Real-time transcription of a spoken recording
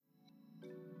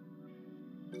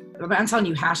But I'm telling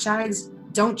you, hashtags,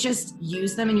 don't just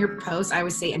use them in your posts. I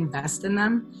always say invest in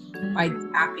them by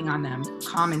tapping on them,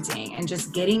 commenting, and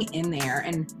just getting in there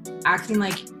and acting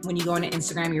like when you go into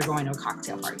Instagram, you're going to a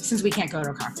cocktail party, since we can't go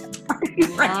to a cocktail party.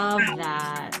 Love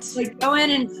that. Like, go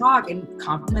in and talk and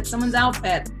compliment someone's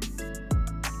outfit.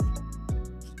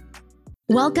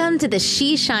 Welcome to the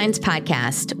She Shines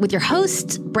podcast with your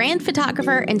hosts, brand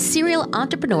photographer and serial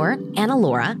entrepreneur, Anna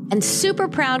Laura, and super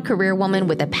proud career woman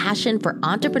with a passion for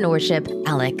entrepreneurship,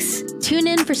 Alex. Tune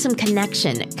in for some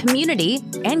connection, community,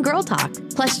 and girl talk.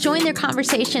 Plus, join their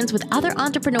conversations with other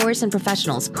entrepreneurs and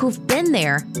professionals who've been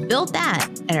there, built that,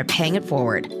 and are paying it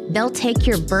forward. They'll take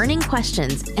your burning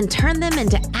questions and turn them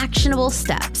into actionable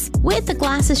steps with a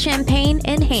glass of champagne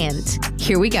in hand.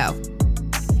 Here we go.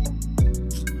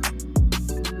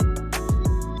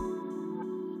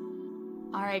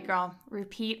 All right, girl,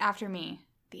 repeat after me.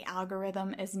 The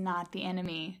algorithm is not the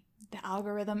enemy. The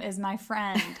algorithm is my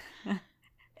friend.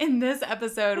 In this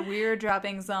episode, we're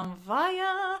dropping some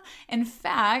fire. In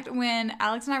fact, when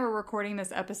Alex and I were recording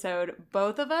this episode,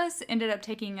 both of us ended up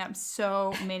taking up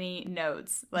so many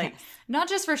notes. Like, not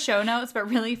just for show notes, but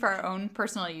really for our own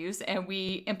personal use. And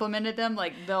we implemented them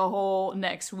like the whole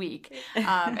next week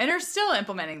and are still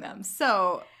implementing them.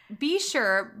 So be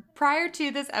sure, prior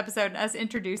to this episode, us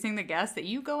introducing the guest, that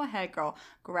you go ahead, girl,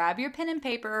 grab your pen and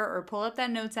paper or pull up that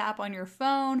notes app on your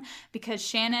phone, because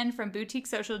Shannon from Boutique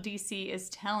Social DC is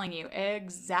telling you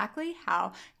exactly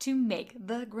how to make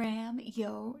the gram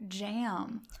yo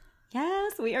jam.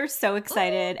 Yes, we are so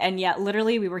excited. And yet,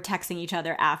 literally, we were texting each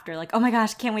other after, like, oh my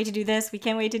gosh, can't wait to do this. We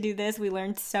can't wait to do this. We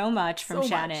learned so much from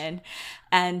Shannon.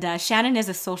 And Shannon is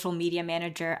a social media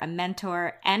manager, a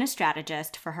mentor, and a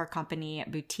strategist for her company,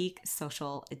 Boutique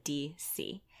Social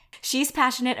DC. She's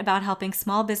passionate about helping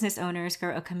small business owners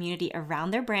grow a community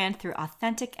around their brand through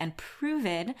authentic and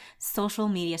proven social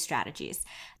media strategies.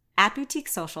 At Boutique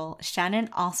Social, Shannon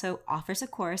also offers a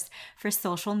course for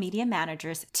social media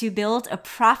managers to build a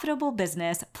profitable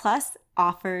business, plus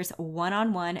offers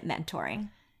one-on-one mentoring.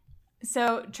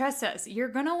 So trust us, you're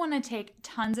going to want to take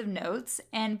tons of notes,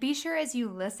 and be sure as you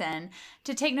listen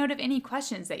to take note of any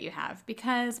questions that you have,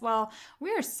 because, well,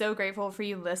 we are so grateful for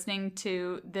you listening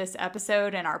to this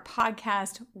episode and our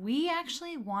podcast. We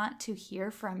actually want to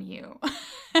hear from you.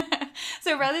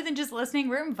 So rather than just listening,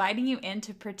 we're inviting you in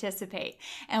to participate.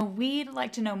 And we'd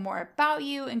like to know more about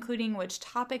you, including which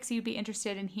topics you'd be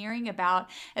interested in hearing about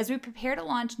as we prepare to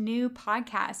launch new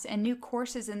podcasts and new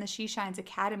courses in the She Shines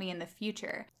Academy in the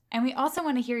future. And we also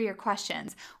want to hear your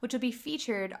questions, which will be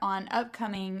featured on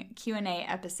upcoming Q&A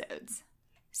episodes.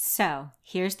 So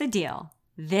here's the deal.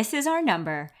 This is our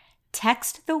number.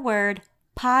 Text the word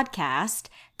podcast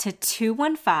to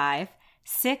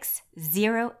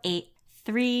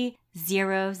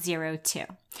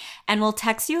 215-608-3002. And we'll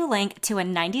text you a link to a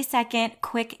 90-second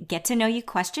quick get-to-know-you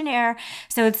questionnaire.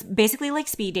 So it's basically like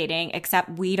speed dating,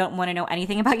 except we don't want to know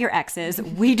anything about your exes.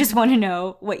 We just want to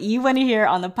know what you want to hear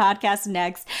on the podcast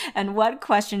next and what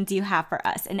questions you have for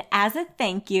us. And as a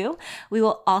thank you, we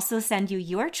will also send you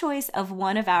your choice of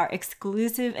one of our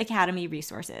exclusive Academy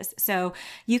resources. So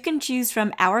you can choose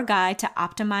from our guide to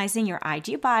optimizing your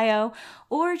IG bio,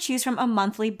 or choose from a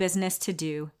monthly business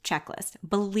to-do checklist.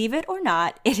 Believe it or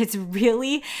not, it is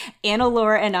really Anna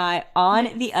Laura and I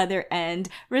on the other end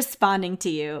responding to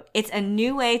you. It's a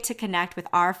new way to connect with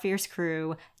our fierce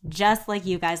crew, just like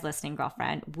you guys listening,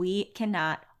 girlfriend. We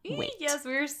cannot wait. Yes,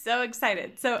 we're so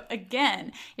excited. So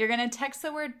again, you're going to text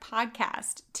the word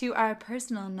podcast to our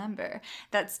personal number.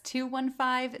 That's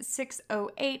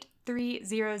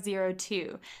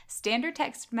 215-608-3002. Standard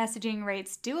text messaging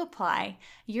rates do apply.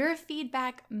 Your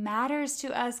feedback matters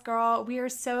to us, girl. We are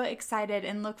so excited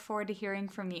and look forward to hearing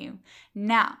from you.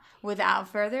 Now, without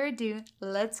further ado,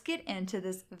 let's get into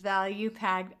this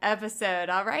value-packed episode.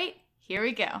 All right, here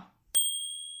we go.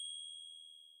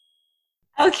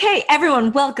 Okay,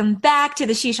 everyone, welcome back to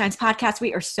the She Shines podcast.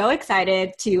 We are so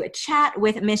excited to chat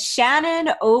with Miss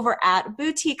Shannon over at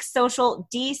Boutique Social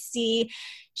DC.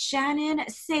 Shannon,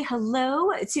 say hello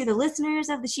to the listeners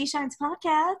of the She Shines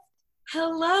podcast.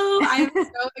 Hello. I'm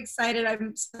so excited.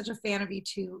 I'm such a fan of you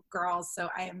two girls, so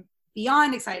I am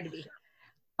beyond excited to be here.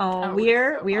 Oh, we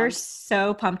are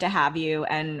so pumped to have you,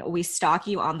 and we stalk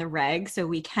you on the reg, so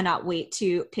we cannot wait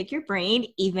to pick your brain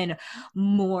even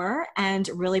more and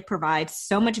really provide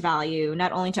so much value,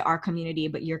 not only to our community,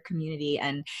 but your community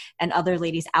and other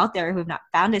ladies out there who have not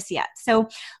found us yet. So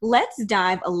let's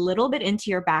dive a little bit into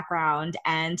your background,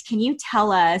 and can you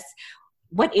tell us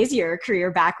what is your career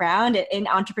background in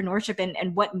entrepreneurship,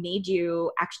 and what made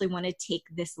you actually want to take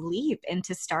this leap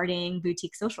into starting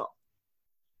Boutique Social?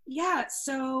 Yeah,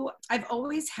 so I've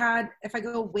always had, if I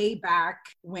go way back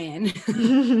when,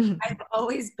 I've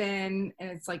always been, and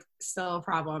it's like still a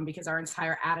problem because our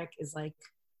entire attic is like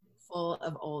full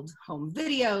of old home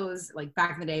videos, like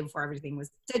back in the day before everything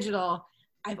was digital.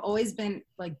 I've always been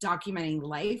like documenting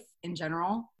life in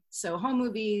general. So home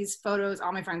movies, photos,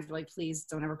 all my friends were like, please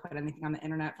don't ever put anything on the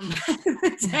internet from back in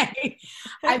the day.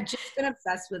 I've just been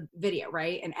obsessed with video,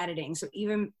 right? And editing. So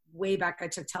even way back, I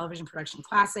took television production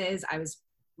classes. I was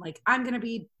like, I'm going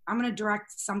to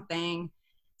direct something.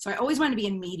 So I always wanted to be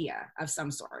in media of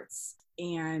some sorts,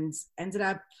 and ended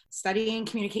up studying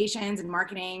communications and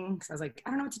marketing. Cause I was like, I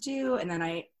don't know what to do. And then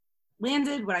I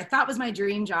landed what I thought was my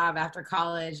dream job after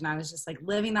college. And I was just like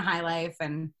living the high life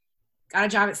and got a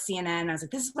job at CNN. I was like,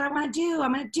 this is what I want to do.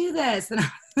 I'm going to do this. And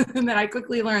then I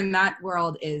quickly learned that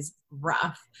world is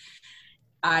rough.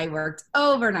 I worked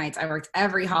overnights. I worked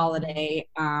every holiday.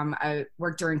 I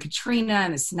worked during Katrina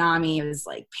and the tsunami. It was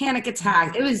like panic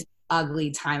attack. It was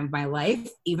ugly time of my life,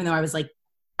 even though I was like,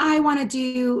 I want to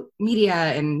do media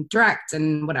and direct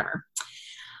and whatever.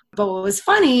 But what was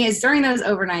funny is during those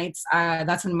overnights,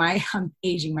 that's when I'm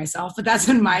aging myself, but that's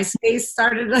when MySpace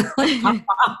started to like pop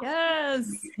off. Yes.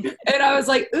 And I was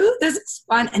like, ooh, this is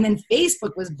fun. And then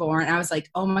Facebook was born. I was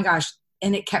like, oh my gosh.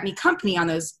 And it kept me company on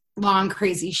those long,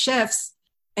 crazy shifts.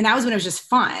 And that was when it was just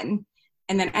fun.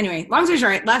 And then anyway, long story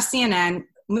short, left CNN,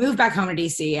 moved back home to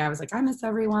DC. I was like, I miss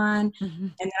everyone. Mm-hmm.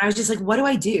 And then I was just like, what do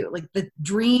I do? Like the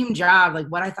dream job, like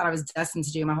what I thought I was destined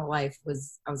to do my whole life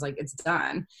I was like, it's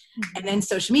done. Mm-hmm. And then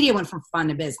social media went from fun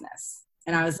to business.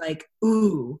 And I was like,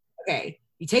 ooh, okay.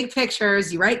 You take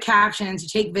pictures, you write captions, you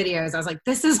take videos. I was like,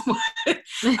 this is what,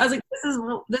 I was like,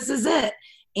 this is it.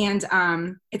 And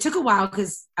it took a while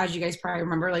because, as you guys probably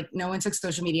remember, like no one took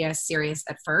social media serious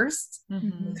at first.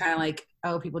 Mm-hmm. Kind of like,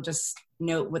 oh, people just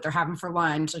note what they're having for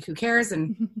lunch. Like, who cares?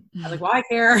 And I was like, well, I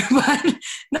care, but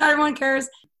not everyone cares.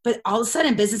 But all of a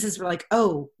sudden, businesses were like,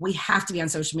 oh, we have to be on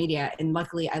social media. And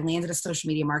luckily, I landed a social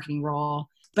media marketing role.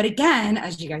 But again,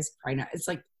 as you guys probably know, it's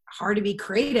like hard to be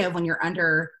creative when you're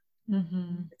under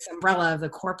this umbrella of the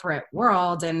corporate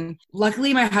world. And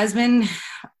luckily, my husband,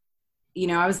 you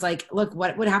know, I was like, look,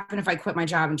 what would happen if I quit my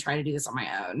job and try to do this on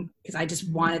my own? Because I just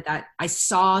wanted that. I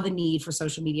saw the need for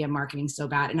social media marketing so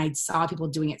bad. And I saw people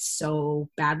doing it so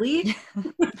badly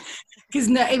because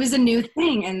it was a new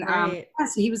thing. And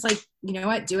so he was like, you know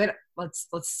what, do it. Let's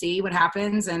see what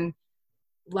happens. And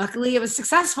luckily it was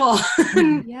successful.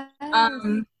 Yes.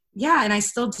 Yeah. And I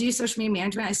still do social media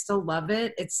management. I still love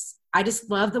it. I just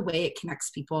love the way it connects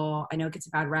people. I know it gets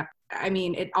a bad rep. I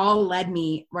mean, it all led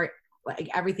me right. Like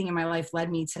everything in my life led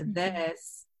me to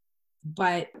this,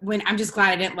 but I'm just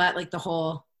glad I didn't let like the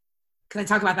whole, cause I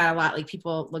talk about that a lot. Like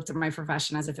people looked at my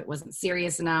profession as if it wasn't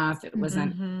serious enough. It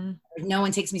wasn't, like, no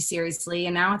one takes me seriously.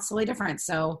 And now it's totally different.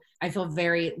 So I feel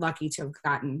very lucky to have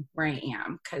gotten where I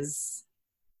am. Cause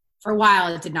for a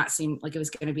while it did not seem like it was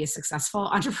going to be a successful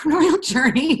entrepreneurial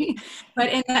journey, but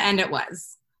in the end it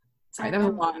was. Sorry, that was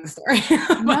a long story.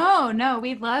 No,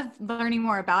 we love learning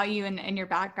more about you and your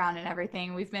background and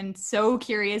everything. We've been so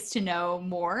curious to know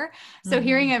more. So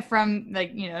hearing it from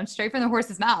like, you know, straight from the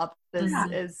horse's mouth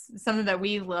is something that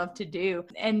we love to do.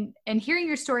 And hearing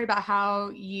your story about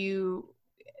how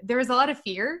there was a lot of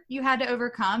fear you had to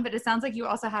overcome, but it sounds like you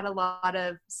also had a lot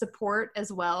of support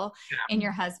as well in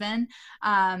your husband.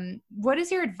 What is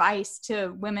your advice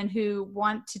to women who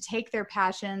want to take their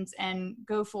passions and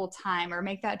go full time or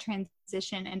make that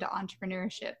transition into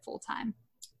entrepreneurship full time?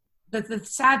 The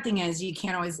sad thing is you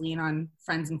can't always lean on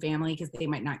friends and family because they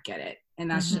might not get it.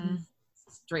 And that's just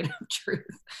straight up truth.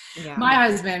 Yeah. My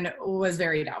husband was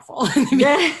very doubtful. He'll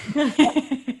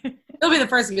be the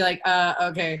first to be like,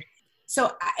 okay.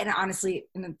 So, and honestly,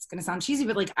 and it's going to sound cheesy,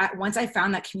 but like once I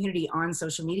found that community on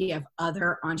social media of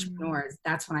other entrepreneurs,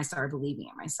 that's when I started believing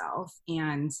in myself.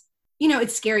 And, you know,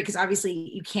 it's scary because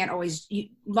obviously you can't always, a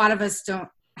lot of us don't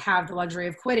have the luxury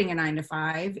of quitting a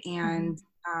 9-to-5. And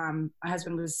my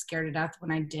husband was scared to death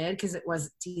when I did because it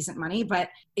was decent money. But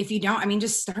if you don't, I mean,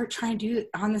 just start trying to do it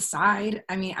on the side.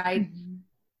 I mean,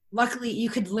 luckily you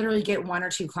could literally get 1 or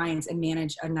 2 clients and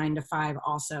manage a 9-to-5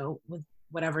 also with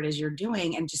whatever it is you're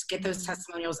doing and just get those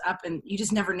testimonials up, and you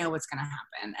just never know what's going to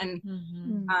happen. And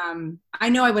I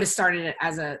know I would have started it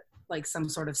as some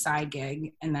sort of side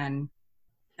gig, and then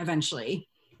eventually,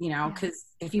 you know, because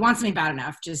if you want something bad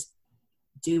enough, just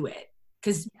do it.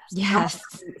 Because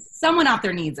someone out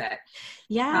there needs it.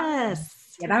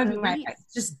 Yes. Yeah, that would be my advice.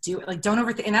 Just do it. Like, don't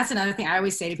overthink. And that's another thing I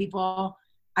always say to people.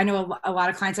 I know a lot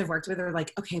of clients I've worked with are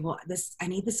like, okay, well, I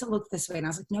need this to look this way. And I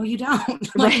was like, no, you don't.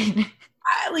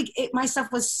 My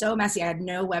stuff was so messy. I had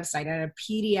no website. I had a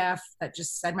PDF that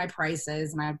just said my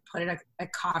prices, and I put it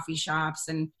at coffee shops,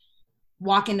 and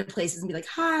walk into places and be like,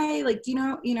 hi, like, do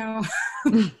you know,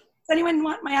 does anyone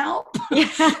want my help?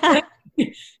 Yeah.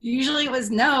 Usually it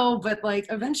was no, but like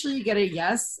eventually you get a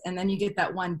yes, and then you get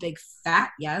that one big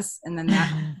fat yes, and then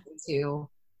that leads into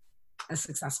a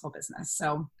successful business.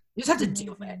 So you just have to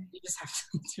do it. You just have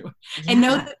to do it, and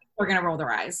know that people are going to roll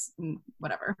their eyes and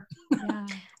whatever. Yeah.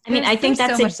 I mean, I think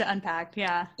that's so much to unpack.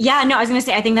 Yeah. Yeah, no, I was going to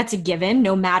say, I think that's a given,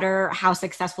 no matter how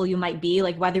successful you might be,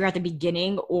 like whether you're at the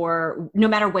beginning or no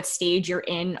matter what stage you're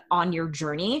in on your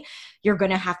journey, you're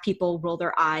going to have people roll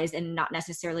their eyes and not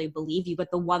necessarily believe you. But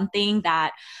the one thing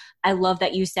that I love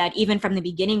that you said, even from the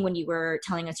beginning, when you were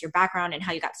telling us your background and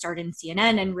how you got started in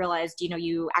CNN and realized,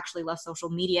 you actually love social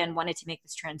media and wanted to make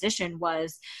this transition,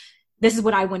 was this is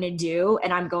what I want to do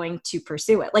and I'm going to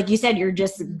pursue it. Like you said, you're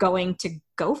just going to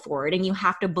go for it, and you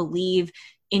have to believe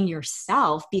in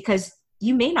yourself, because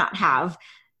you may not have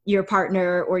your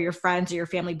partner or your friends or your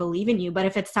family believe in you. But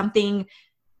if it's something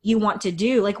you want to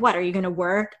do, like what, are you going to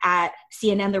work at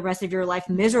CNN the rest of your life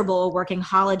miserable, working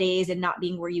holidays and not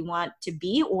being where you want to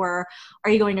be? Or are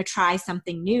you going to try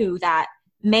something new that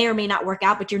may or may not work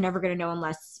out, but you're never going to know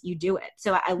unless you do it?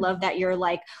 So I love that you're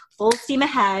like full steam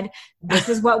ahead. This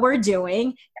is what we're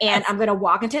doing. And I'm going to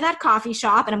walk into that coffee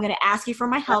shop and I'm going to ask you for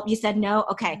my help. You said no.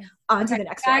 Okay. On to the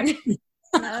next one.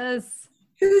 Yes.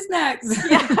 Who's next?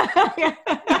 Yeah.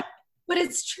 But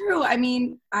it's true. I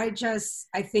mean, I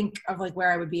think of like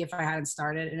where I would be if I hadn't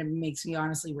started, and it makes me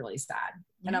honestly really sad.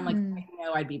 And I'm like, I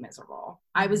know I'd be miserable.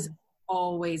 I was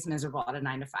always miserable at a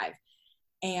 9 to 5.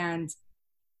 And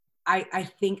I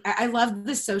think I love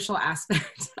the social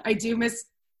aspect. I do miss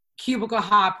cubicle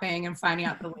hopping and finding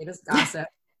out the latest gossip,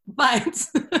 but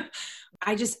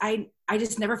I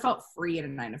just never felt free at a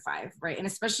 9 to 5. Right. And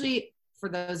especially for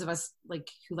those of us like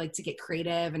who like to get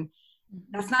creative, and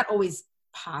that's not always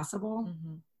possible.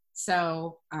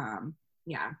 So,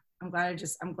 yeah, I'm glad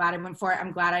I went for it.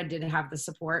 I'm glad I did have the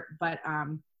support, but,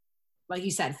 like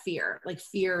you said, fear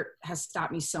has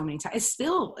stopped me so many times. It's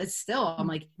still, I'm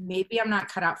like, maybe I'm not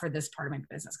cut out for this part of my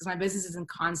business, because my business is in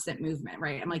constant movement,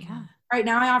 right? I'm like, right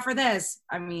now I offer this.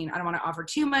 I mean, I don't want to offer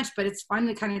too much, but it's fun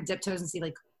to kind of dip toes and see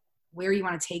like where you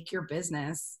want to take your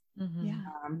business.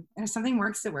 And if something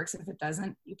works, it works. If it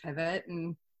doesn't, you pivot,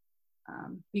 and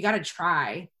you got to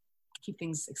try. Keep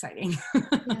things exciting.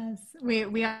 Yes.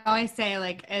 We always say,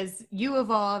 like, as you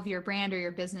evolve, your brand or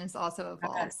your business also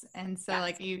evolves. And so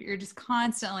like you're just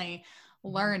constantly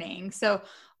learning. So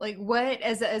like what,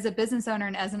 as a business owner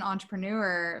and as an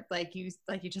entrepreneur, like you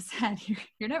just said,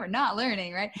 you're never not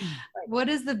learning, right? What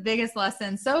is the biggest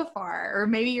lesson so far, or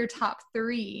maybe your top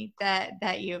 3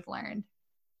 that you've learned?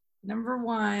 Number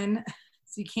 1,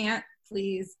 so you can't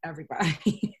please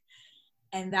everybody.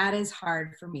 And that is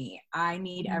hard for me. I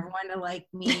need everyone to like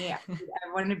me. I need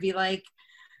everyone to be like,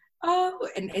 oh,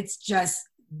 and it's just,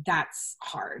 that's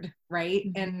hard. Right.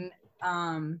 And,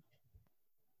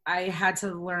 I had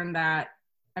to learn that,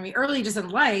 I mean, early just in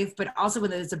life, but also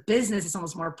when it's a business, it's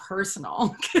almost more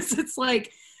personal, because it's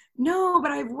like, no,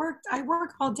 but I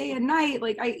work all day and night.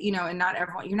 Like and not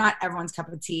everyone, you're not everyone's cup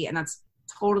of tea, and that's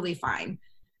totally fine.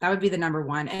 That would be the number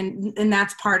 1. And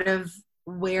that's part of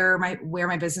where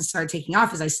my business started taking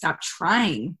off, is I stopped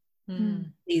trying to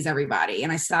please everybody.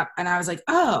 And I was like,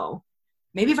 oh,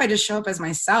 maybe if I just show up as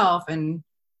myself and,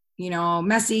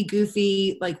 messy,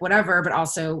 goofy, like whatever, but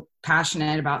also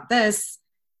passionate about this.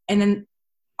 And then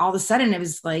all of a sudden it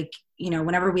was like,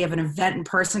 whenever we have an event in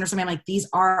person or something, I'm like, these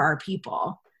are our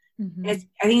people. I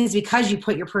think it's because you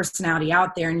put your personality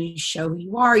out there and you show who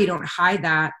you are. You don't hide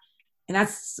that. And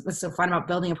that's what's so fun about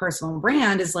building a personal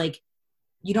brand, is like,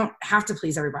 you don't have to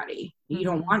please everybody. You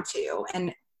don't want to.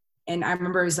 And I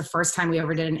remember it was the first time we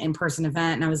ever did an in-person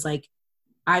event, and I was like,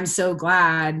 I'm so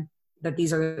glad that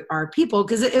these are our people,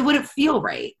 because it wouldn't feel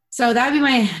right. So that'd be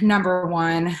my number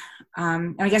 1.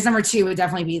 And I guess number 2 would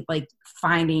definitely be like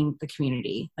finding the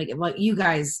community, like what you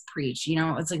guys preach.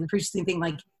 It's like we preach the same thing,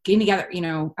 like getting together,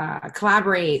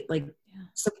 collaborate, like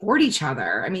support each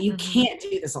other. I mean, you can't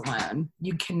do this alone.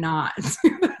 You cannot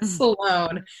do this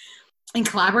alone. And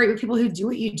collaborate with people who do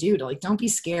what you do, to like, don't be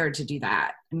scared to do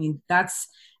that. I mean, that's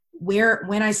where,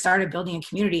 when I started building a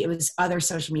community, it was other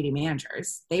social media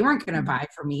managers. They weren't going to buy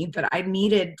from me, but I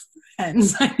needed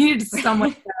friends. I needed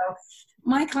someone to go,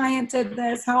 my client did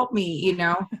this, help me.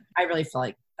 I really feel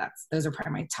like those are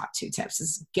probably my top 2 tips,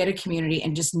 is get a community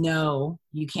and just know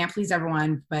you can't please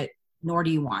everyone, but nor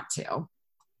do you want to.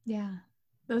 Yeah.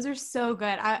 Those are so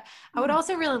good. I would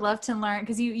also really love to learn,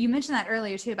 because you mentioned that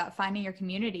earlier too, about finding your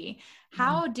community.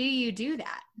 How do you do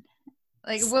that?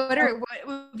 Like, what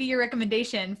would be your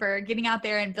recommendation for getting out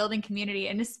there and building community?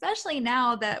 And especially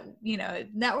now that,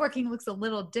 networking looks a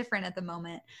little different at the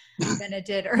moment than it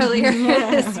did earlier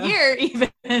this year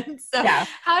even. So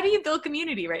how do you build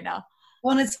community right now?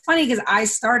 Well, and it's funny because I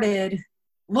started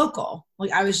local.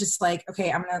 Like, I was just like,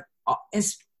 okay,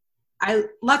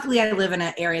 luckily I live in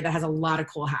an area that has a lot of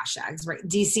cool hashtags, right?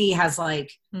 DC has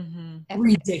like a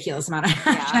ridiculous amount of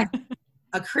hashtags.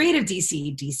 A creative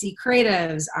DC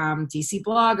creatives, DC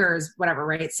bloggers, whatever,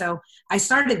 right? So I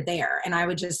started there, and I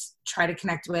would just try to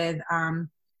connect with, and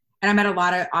I met a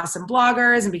lot of awesome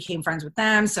bloggers and became friends with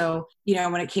them. So,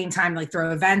 when it came time to like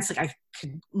throw events, like I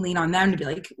could lean on them to be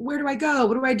like, where do I go?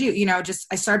 What do I do?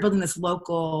 I started building this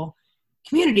local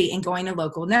community and going to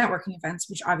local networking events,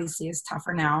 which obviously is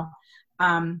tougher now.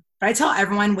 But I tell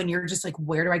everyone, when you're just like,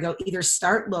 where do I go? Either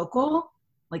start local,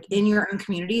 like in your own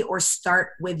community, or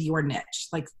start with your niche,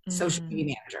 like social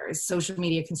media managers, social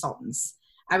media consultants.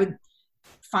 I would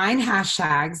find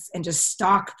hashtags and just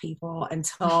stalk people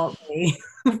until they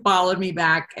followed me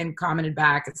back and commented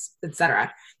back,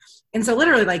 etc. And so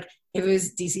literally, like, if it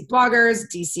was DC bloggers,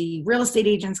 DC real estate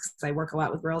agents, because I work a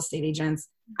lot with real estate agents,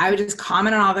 I would just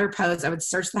comment on all their posts. I would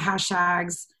search the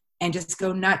hashtags and just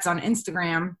go nuts on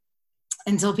Instagram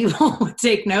until people would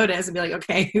take notice and be like,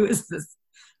 okay, who is this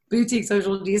boutique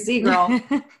social DC girl?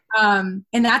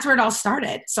 And that's where it all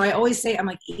started. So I always say, I'm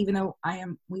like, even though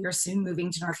we are soon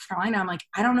moving to North Carolina, I'm like,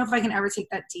 I don't know if I can ever take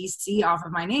that DC off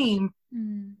of my name.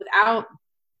 Without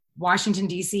Washington,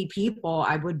 DC people,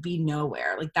 I would be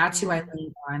nowhere. Like, that's who I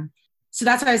lean on. So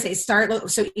that's why I say start.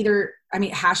 So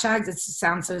hashtags, it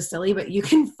sounds so silly, but you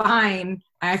can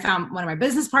I found one of my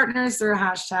business partners through a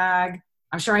hashtag.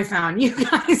 I'm sure I found you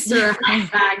guys through a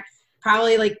hashtag,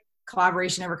 probably like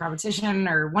collaboration over competition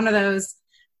or one of those.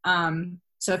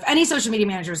 So if any social media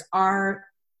managers are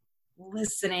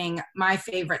listening, my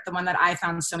favorite, the one that I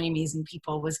found so many amazing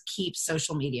people, was Keep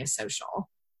Social Media Social.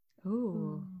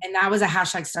 Ooh. And that was a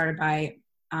hashtag started by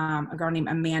a girl named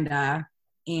Amanda,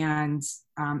 and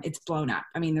it's blown up.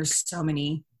 I mean, there's so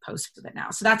many posts with it now.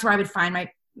 So that's where I would find my,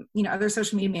 other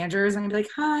social media managers. I'm gonna be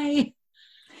like, hi,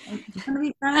 I'm gonna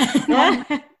be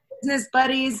friends, business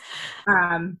buddies.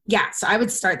 So I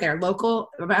would start there, local.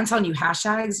 But I'm telling you,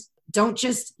 hashtags, don't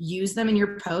just use them in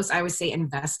your posts. I always say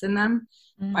invest in them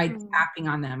by tapping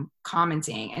on them,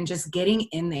 commenting, and just getting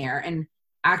in there and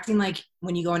acting like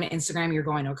when you go into Instagram, you're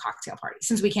going to a cocktail party,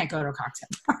 since we can't go to a cocktail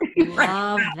party.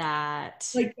 Love that.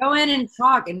 Like, go in and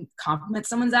talk and compliment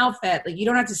someone's outfit. Like, you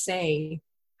don't have to say,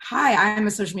 hi, I'm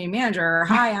a social media manager, or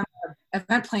hi, I'm an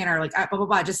event planner, like blah, blah,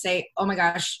 blah. Just say, oh my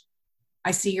gosh,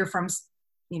 I see you're from,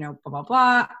 blah, blah,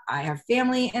 blah. I have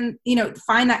family, and,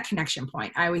 find that connection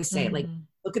point. I always say, like,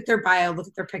 look at their bio, look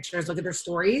at their pictures, look at their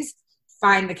stories,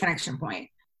 find the connection point.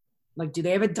 Like, do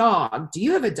they have a dog? Do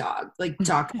you have a dog? Like,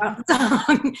 talk about the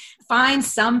dog. Find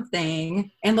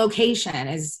something. And location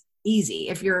is easy.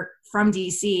 If you're from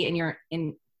DC and you're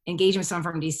engaging with someone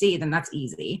from DC, then that's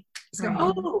easy. Just go,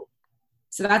 oh.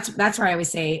 So that's where I always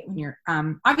say, when you're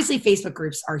obviously Facebook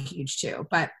groups are huge too,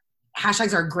 but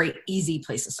hashtags are a great, easy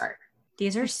place to start.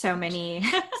 These are so many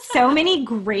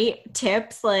great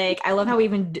tips. Like, I love how we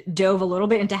even dove a little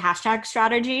bit into hashtag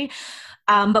strategy.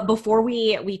 But before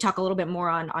we talk a little bit more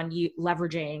on you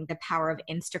leveraging the power of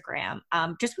Instagram,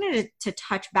 just wanted to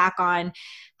touch back on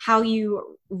how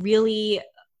you really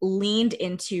leaned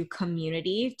into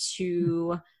community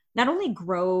to not only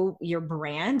grow your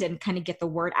brand and kind of get the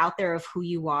word out there of who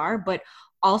you are, but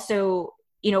also,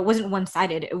 it wasn't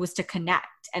one-sided. It was to connect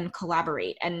and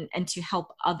collaborate and to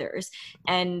help others.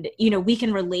 And, we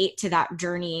can relate to that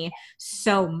journey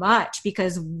so much,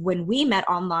 because when we met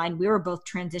online, we were both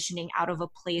transitioning out of a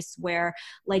place where,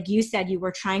 like you said, you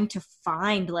were trying to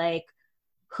find like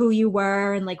who you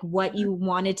were and like what you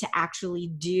wanted to actually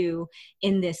do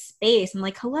in this space. And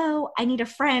like, hello, I need a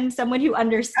friend, someone who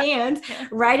understands,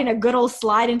 right? And a good old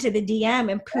slide into the DM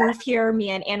and poof, here are me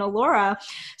and Anna Laura.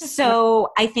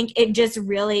 So I think it just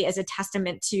really is a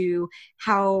testament to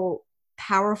how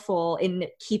powerful in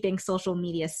keeping social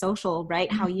media social, right?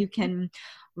 How you can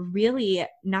really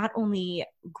not only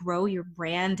grow your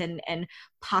brand and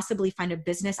possibly find a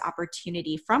business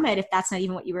opportunity from it, if that's not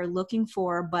even what you were looking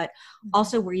for, but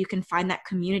also where you can find that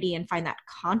community and find that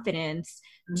confidence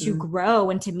to grow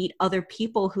and to meet other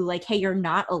people who like, hey, you're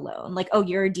not alone. Like, oh,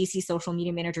 you're a DC social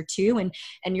media manager too.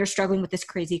 And you're struggling with this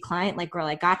crazy client. Like, girl,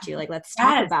 I got you. Like, let's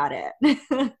talk about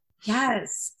it.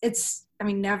 Yes.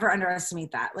 Never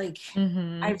underestimate that. Like,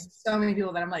 I have so many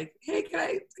people that I'm like, hey, can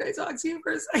I talk to you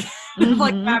for a second?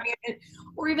 Like,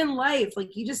 or even life.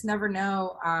 Like, you just never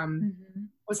know.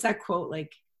 What's that quote?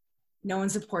 Like, no one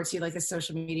supports you like a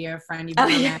social media friend you've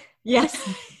met. Yes.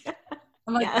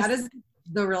 I'm like, that is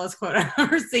the realest quote I've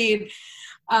ever seen.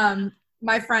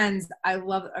 My friends, I've,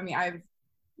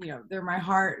 they're my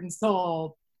heart and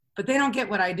soul, but they don't get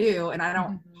what I do. And I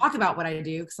don't talk about what I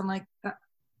do because I'm like,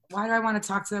 why do I want to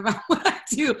talk to them about what I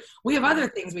do? We have other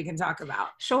things we can talk about.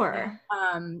 Sure.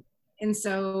 And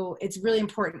so it's really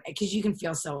important because you can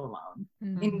feel so alone.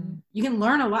 Mm-hmm. And you can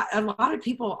learn a lot. A lot of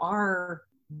people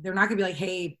they're not gonna be like,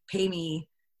 hey, pay me,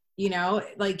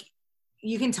 like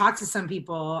you can talk to some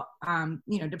people,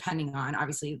 depending on,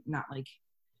 obviously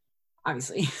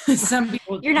some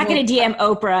people. You're not going to DM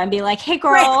Oprah and be like, hey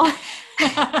girl,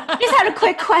 just had a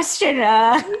quick question.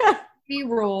 He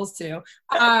rules too.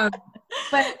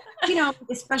 But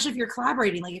especially if you're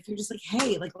collaborating, like if you're just like,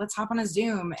 hey, like let's hop on a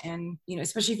Zoom, and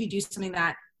especially if you do something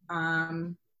that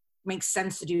makes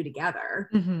sense to do together.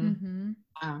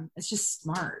 It's just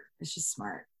smart.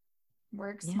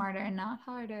 Work smarter, not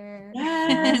harder.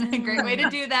 Yes. A great way to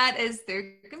do that is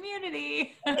through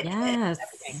community. Yes.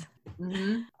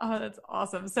 Oh, that's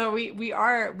awesome. So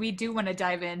we do want to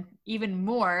dive in even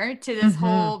more to this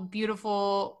whole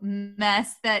beautiful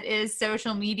mess that is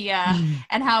social media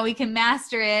and how we can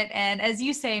master it. And as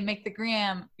you say, make the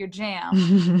gram your jam.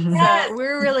 So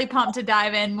we're really pumped to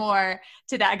dive in more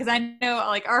to that because I know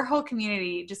like our whole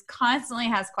community just constantly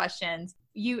has questions.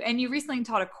 You recently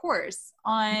taught a course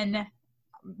on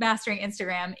mastering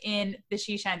Instagram in the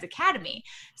She Shines Academy.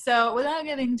 So without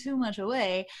giving too much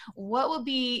away, what would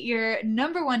be your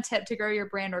number one tip to grow your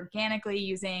brand organically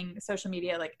using social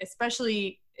media, like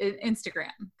especially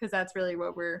Instagram? Because that's really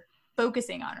what we're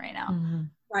focusing on right now.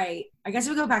 Right. I guess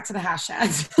we go back to the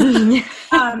hashtags.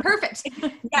 Perfect.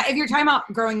 Yeah. If you're talking about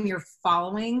growing your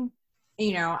following,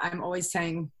 I'm always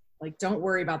saying like, don't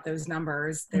worry about those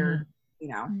numbers. They're,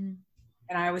 and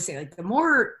I always say like the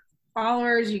more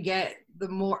followers you get,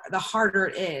 the harder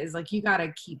it is. Like you got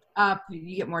to keep up,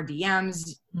 you get more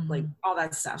DMs, like all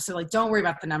that stuff. So like, don't worry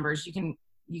about the numbers. You can,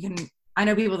 I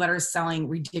know people that are selling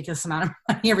ridiculous amount of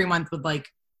money every month with like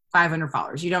 500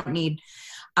 followers. You don't need,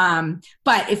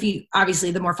 but if you,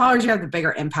 obviously the more followers you have, the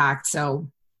bigger impact.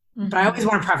 So, but I always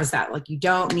want to preface that, like, you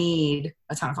don't need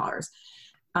a ton of followers.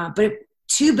 But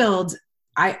to build,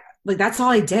 that's all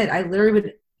I did. I literally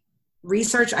would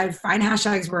research. I'd find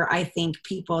hashtags where I think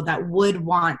people that would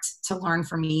want to learn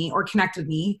from me or connect with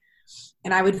me.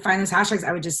 And I would find those hashtags.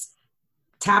 I would just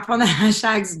tap on the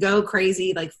hashtags, go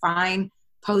crazy, like find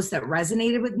posts that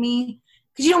resonated with me.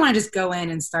 Cause you don't want to just go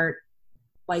in and start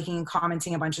liking and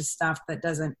commenting a bunch of stuff that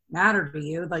doesn't matter to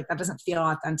you. Like that doesn't feel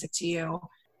authentic to you.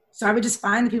 So I would just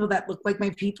find the people that look like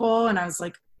my people. And I was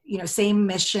like, same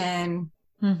mission,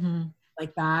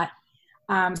 like that.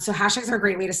 So hashtags are a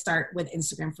great way to start with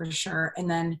Instagram for sure. And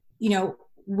then,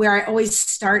 where I always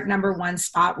start number one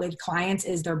spot with clients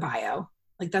is their bio.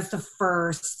 Like that's the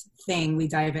first thing we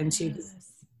dive into.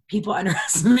 Yes. People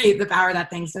underestimate the power of that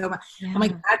thing so much. Yeah. I'm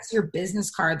like, that's your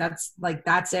business card. That's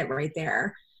it right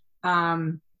there.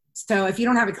 So if you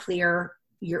don't have a clear,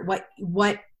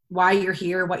 why you're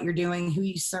here, what you're doing, who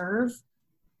you serve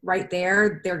right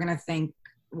there, they're going to think,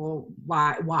 well,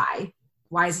 why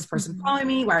is this person following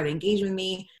me? Why are they engaged with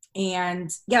me? And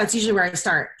yeah, that's usually where I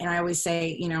start. And I always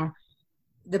say,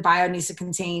 the bio needs to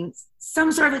contain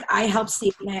some sort of like I help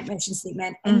statement, mission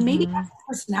statement, and maybe that's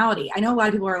personality. I know a lot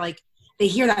of people are like, they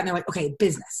hear that and they're like, okay,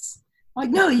 business. I'm like,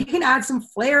 no, you can add some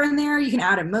flair in there. You can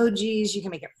add emojis. You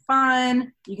can make it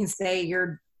fun. You can say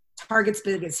your target's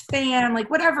biggest fan,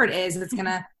 like whatever it is, it's going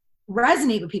to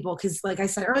resonate with people. Cause like I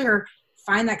said earlier,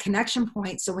 find that connection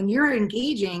point. So when you're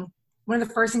engaging, one of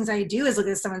the first things I do is look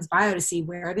at someone's bio to see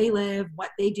where they live,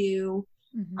 what they do,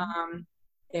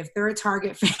 if they're a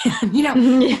Target fan,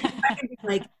 I can be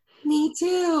like, me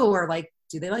too, or like,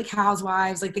 do they like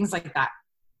housewives, like things like that.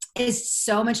 It's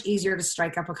so much easier to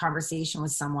strike up a conversation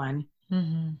with someone.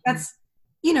 That's,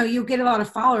 you get a lot of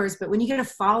followers, but when you get a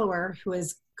follower who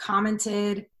has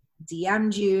commented,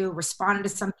 DM'd you, responded to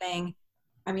something,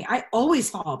 I mean, I always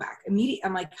follow back immediately.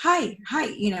 I'm like, hi,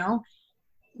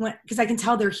 because I can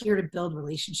tell they're here to build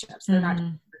relationships. They're not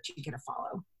here to get a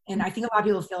follow. And I think a lot of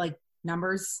people feel like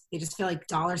numbers. They just feel like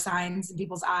dollar signs in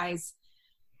people's eyes.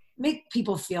 Make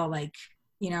people feel like,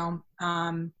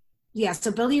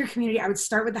 so building your community, I would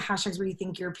start with the hashtags where you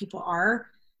think your people are.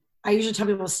 I usually tell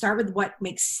people start with what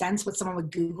makes sense, what someone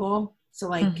would Google. So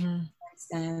like, for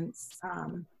instance,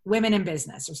 women in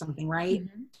business or something, right?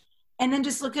 And then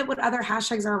just look at what other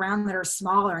hashtags are around that are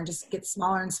smaller and just get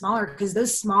smaller and smaller because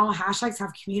those small hashtags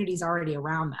have communities already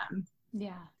around them.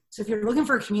 Yeah. So if you're looking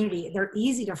for a community, they're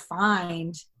easy to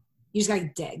find. You just got to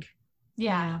dig.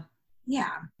 Yeah. Yeah.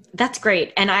 That's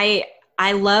great. And I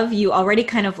love you already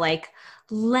kind of like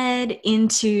led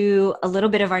into a little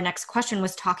bit of our next question,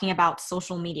 was talking about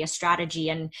social media strategy,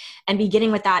 and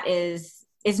beginning with that is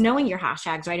knowing your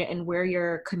hashtags, right? And where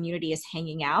your community is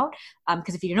hanging out.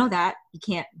 Because if you don't know that, you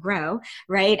can't grow,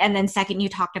 right? And then second, you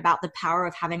talked about the power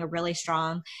of having a really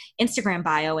strong Instagram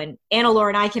bio. And Anna, Laura,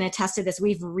 and I can attest to this.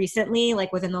 We've recently,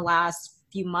 like within the last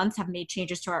few months, have made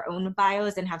changes to our own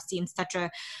bios and have seen such a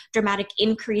dramatic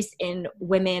increase in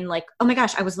women like, oh my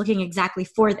gosh, I was looking exactly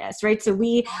for this, right? So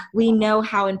we know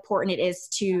how important it is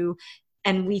to,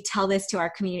 and we tell this to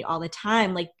our community all the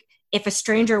time, like, if a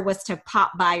stranger was to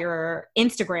pop by your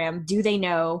Instagram, do they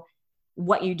know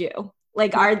what you do?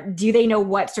 Like, do they know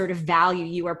what sort of value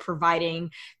you are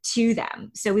providing to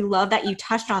them? So we love that you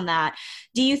touched on that.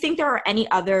 Do you think there are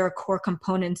any other core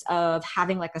components of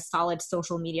having like a solid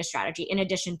social media strategy in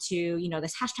addition to, you know,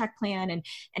 this hashtag plan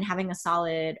and having a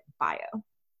solid bio?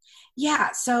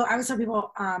 Yeah. So I would tell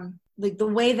people, like the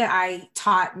way that I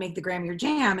taught Make the Gram Your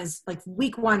Jam is like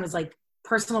week 1 was like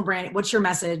personal brand. What's your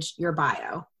message? Your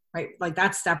bio. Right? Like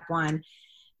that's step 1.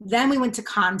 Then we went to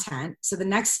content. So the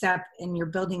next step in your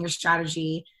building your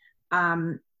strategy,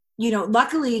 you know,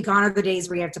 luckily gone are the days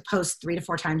where you have to post 3 to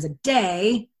 4 times a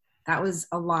day. That was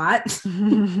a lot.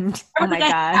 Oh my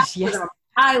gosh. Yes.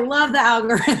 I love the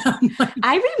algorithm.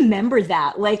 I remember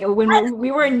that. Like when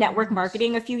we were in network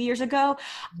marketing a few years ago,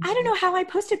 I don't know how I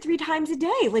posted 3 times a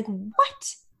day. Like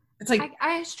what? It's like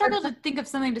I struggle to think of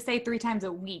something to say 3 times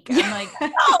a week. I'm like,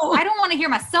 no, I don't want to hear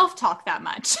myself talk that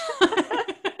much.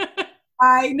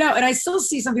 I know. And I still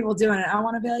see some people doing it. I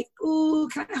want to be like, ooh,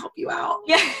 can I help you out?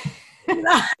 Yeah.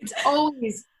 It's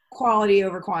always quality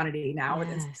over quantity now.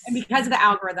 Yes. And because of the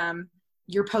algorithm,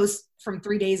 your post from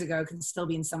 3 days ago can still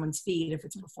be in someone's feed if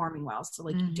it's performing well. So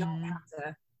like you don't have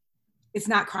to, it's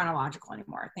not chronological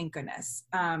anymore. Thank goodness.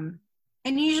 And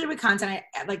usually with content,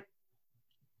 I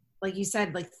like you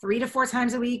said, like 3 to 4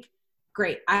 times a week.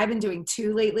 Great. I've been doing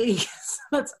 2 lately. So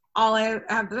that's all I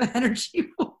have the energy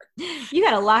for. You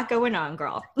got a lot going on,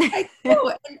 girl. I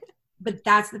do. But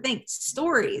that's the thing.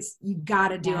 Stories, you got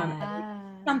to do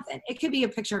them. Something. It could be a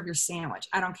picture of your sandwich.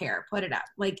 I don't care. Put it up.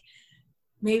 Like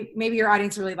maybe your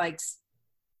audience really likes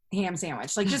ham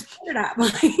sandwich. Like just put it up.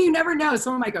 Like, you never know.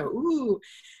 Someone might go, ooh.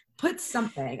 Put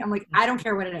something. I'm like, I don't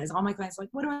care what it is. All my clients are like,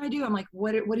 what do I do? I'm like,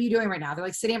 what are you doing right now? They're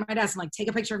like sitting at my desk. I'm like, take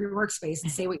a picture of your workspace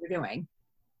and say what you're doing.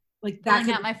 Like that. I'm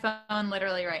at my phone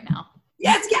literally right now.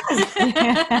 Yes.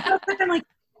 I'm like,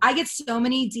 I get so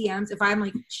many DMs if I'm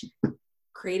like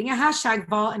creating a hashtag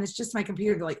vault and it's just my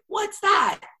computer. They're like, what's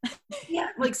that? Yeah.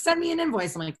 Like send me an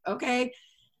invoice. I'm like, okay,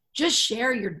 just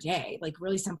share your day. Like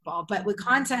really simple, but with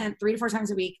content 3 to 4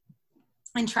 times a week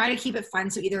and try to keep it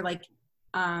fun. So either like,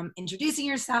 introducing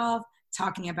yourself,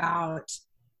 talking about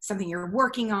something you're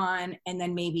working on, and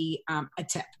then maybe a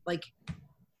tip. Like,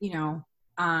 you know,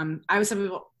 I always tell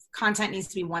people content needs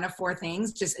to be 1 of 4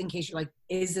 things, just in case you're like,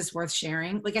 is this worth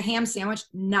sharing? Like a ham sandwich,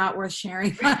 not worth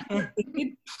sharing.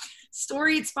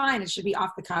 Story, it's fine. It should be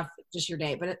off the cuff, just your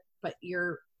day. But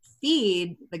your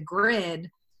feed, the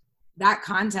grid, that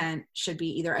content should be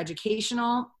either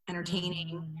educational,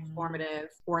 entertaining,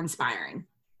 informative, or inspiring.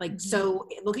 Like, so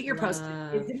look at your post.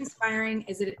 Is it inspiring?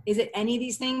 Is it any of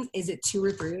these things? Is it 2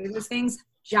 or 3 of those things?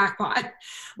 Jackpot.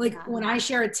 Like when I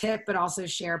share a tip, but also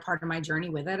share part of my journey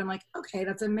with it, I'm like, okay,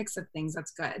 that's a mix of things. That's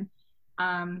good.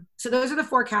 So those are the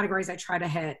 4 categories I try to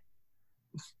hit,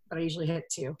 but I usually hit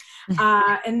 2.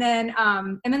 And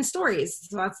then stories.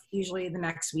 So that's usually the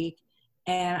next week.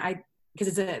 And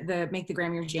because it's the Make the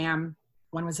Gram Your Jam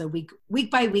one was a week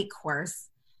by week course.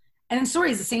 And then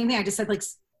stories, the same thing. I just said like,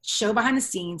 show behind the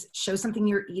scenes, show something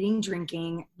you're eating,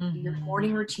 drinking, your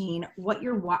morning routine, what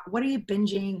are you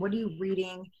binging? What are you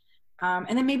reading?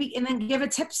 And then give a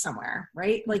tip somewhere,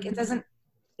 right? Like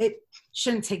it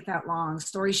shouldn't take that long.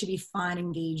 Stories should be fun,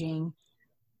 engaging.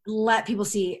 Let people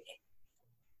see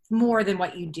more than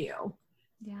what you do.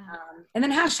 Yeah. And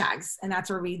then hashtags. And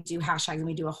that's where we do hashtags and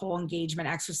we do a whole engagement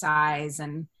exercise.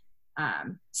 And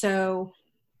so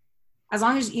as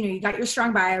long as, you know, you got your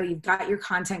strong bio, you've got your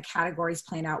content categories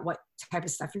planned out, what type of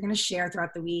stuff you're going to share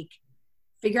throughout the week,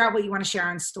 figure out what you want to share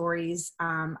on stories.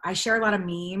 I share a lot of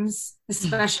memes,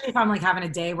 especially if I'm like having a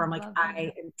day where I'm like,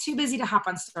 I am too busy to hop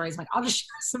on stories. I'm like, I'll just share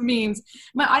some memes.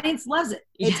 My audience loves it.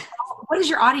 What is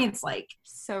your audience like?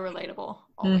 So relatable.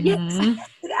 Yes,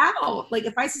 it out. Like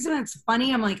if I see something that's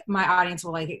funny, I'm like, my audience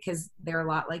will like it because they're a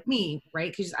lot like me,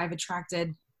 right? Because I've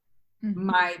attracted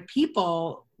my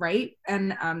people, right?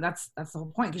 And that's the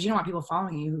whole point, because you don't want people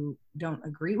following you who don't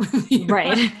agree with you,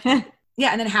 right? Yeah.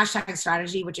 And then hashtag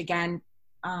strategy, which again,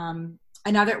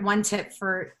 another one tip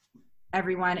for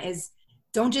everyone is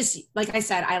don't just, like I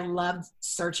said, I loved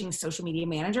searching social media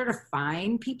manager to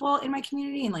find people in my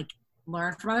community and like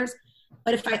learn from others.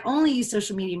 But if I only use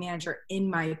social media manager in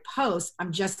my post,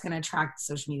 I'm just going to attract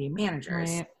social media managers.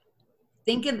 Right.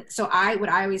 What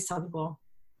I always tell people,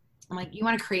 I'm like, you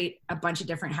want to create a bunch of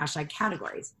different hashtag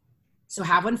categories. So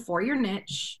have one for your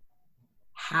niche,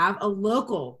 have a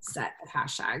local set of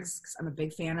hashtags, because I'm a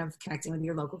big fan of connecting with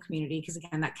your local community, because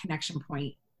again, that connection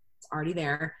point is already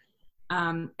there.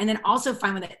 And then also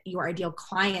find one that your ideal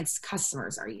clients,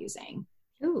 customers are using.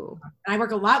 Ooh. And I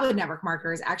work a lot with network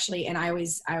marketers actually. And I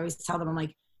always tell them, I'm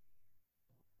like,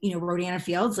 Rodana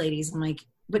Fields ladies, I'm like,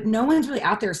 but no one's really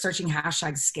out there searching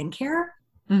hashtag skincare.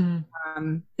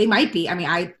 Mm-hmm. They might be. I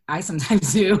mean, I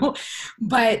sometimes do,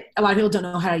 but a lot of people don't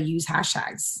know how to use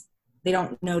hashtags. They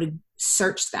don't know to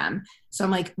search them. So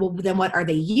I'm like, well, then what are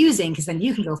they using? Because then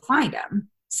you can go find them.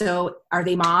 So are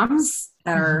they moms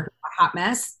that are a hot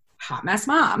mess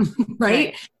mom,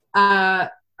 right?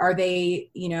 Are they,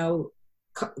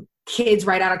 kids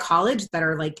right out of college that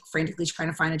are like frantically trying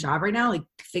to find a job right now? Like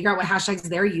figure out what hashtags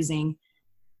they're using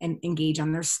and engage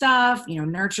on their stuff,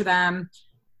 nurture them.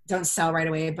 Don't sell right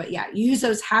away, but yeah, use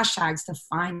those hashtags to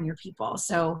find your people.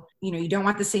 So, you don't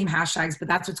want the same hashtags, but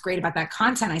that's what's great about that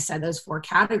content. I said those 4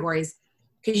 categories,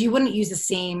 because you wouldn't use the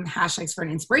same hashtags for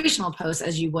an inspirational post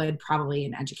as you would probably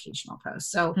an educational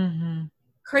post. So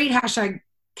create hashtag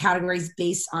categories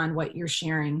based on what you're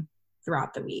sharing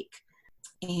throughout the week.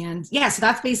 And yeah, so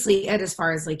that's basically it as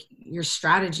far as like your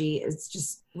strategy is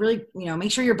just really,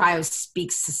 make sure your bio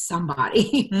speaks to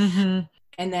somebody.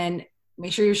 And then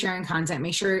make sure you're sharing content.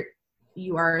 Make sure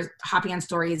you are hopping on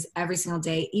stories every single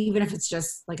day, even if it's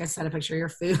just, like I said, a picture of your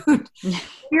food,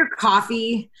 your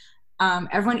coffee.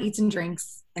 Everyone eats and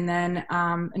drinks. And then,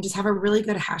 and just have a really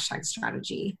good hashtag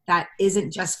strategy that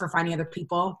isn't just for finding other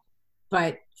people,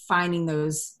 but finding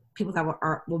those people that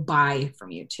will buy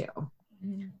from you too.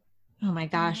 Oh my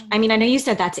gosh. I mean, I know you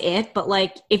said that's it, but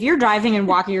like if you're driving and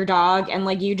walking your dog and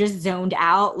like you just zoned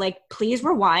out, like please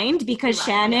rewind, because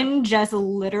Shannon just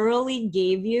literally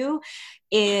gave you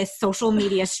a social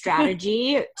media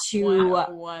strategy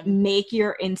to make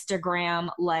your Instagram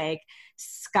like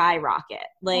skyrocket.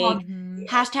 Like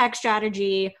hashtag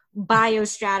strategy, bio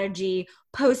strategy,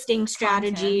 posting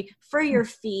strategy for your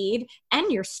feed and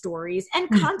your stories and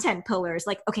content pillars.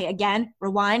 Like, okay, again,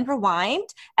 rewind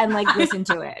and like listen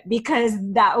to it, because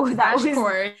that was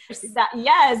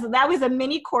a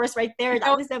mini course right there.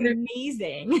 That was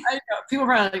amazing. I know. People are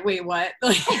probably like, wait, what?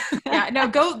 Yeah, no,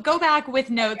 go back with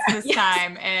notes this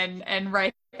time and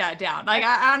write that down. Like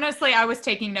I honestly, I was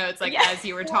taking notes like as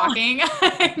you were talking.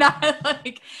 Not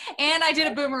like, and I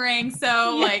did a boomerang,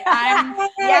 so like I'm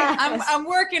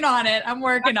working on it.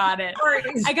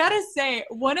 I gotta say,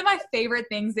 one of my favorite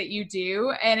things that you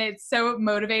do, and it's so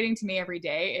motivating to me every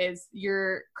day, is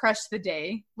your crush the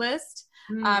day list.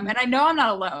 And I know I'm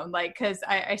not alone, like, because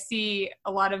I see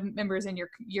a lot of members in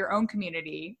your own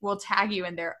community will tag you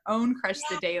in their own crush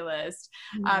the day list.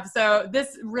 So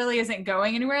this really isn't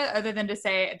going anywhere other than to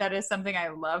say that is something I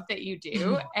love that you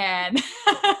do. And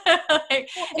like,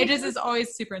 it just is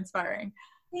always super inspiring.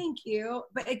 Thank you.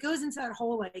 But it goes into that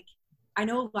whole, like, I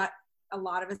know a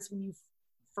lot of us, when you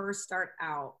first start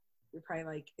out, you're probably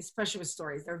like, especially with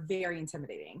stories, they're very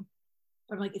intimidating.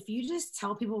 I'm like, if you just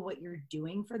tell people what you're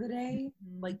doing for the day,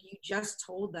 like you just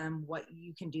told them what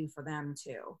you can do for them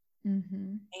too.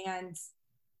 And,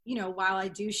 while I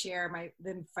do share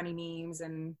the funny memes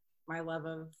and my love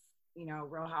of,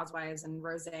 Real Housewives and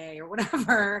Rosé or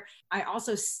whatever, I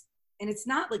also, and it's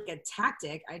not like a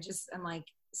tactic. I'm like,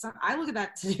 I look at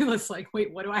that to-do list like,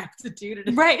 wait, what do I have to do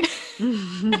today? Right.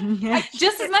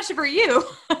 Just as much for you.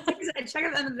 I check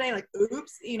at the end of the day, like,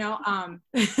 oops,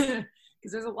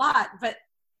 because there's a lot, but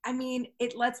I mean,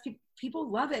 it lets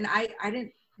people love it. And I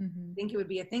didn't think it would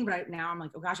be a thing, but now I'm like,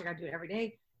 oh gosh, I got to do it every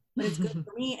day, but it's good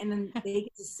for me. And then they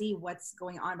get to see what's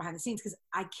going on behind the scenes, because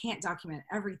I can't document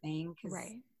everything, because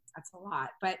that's a lot,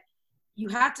 but you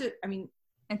have to, I mean,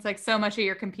 it's like so much of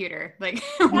your computer, like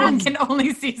one can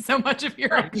only see so much of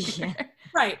your computer.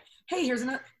 Right. Hey, here's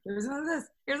another this.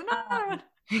 Here's another one.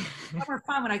 It's more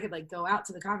fun when I could like go out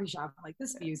to the coffee shop. I'm like,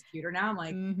 this view's cuter. Now I'm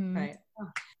like, right. Oh.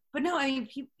 But no, I mean,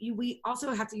 we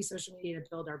also have to use social media to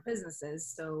build our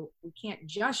businesses. So we can't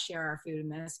just share our food in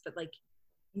this, but like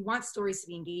you want stories to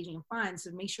be engaging and fun.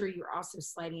 So make sure you're also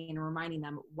sliding in and reminding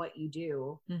them what you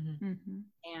do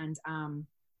and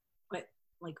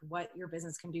what your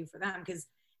business can do for them, because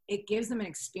it gives them an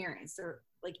experience. Or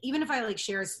like, even if I like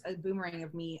share a boomerang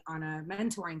of me on a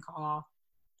mentoring call,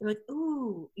 they're like,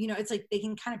 ooh, it's like they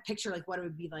can kind of picture like what it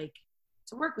would be like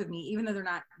to work with me, even though they're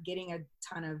not getting a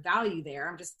ton of value there.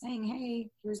 I'm just saying,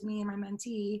 hey, here's me and my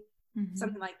mentee,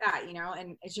 something like that,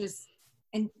 and it's just,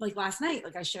 and like last night,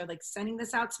 like I showed like sending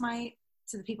this out to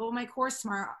to the people in my course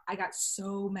tomorrow, I got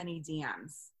so many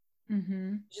DMs.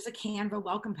 Just a Canva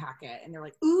welcome packet. And they're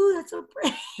like, ooh, that's so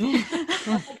pretty.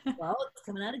 Like, well, it's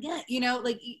coming out again. You know,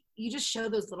 like you just show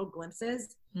those little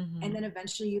glimpses. And then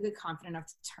eventually you get confident enough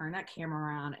to turn that camera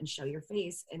around and show your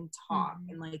face and talk.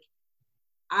 And like,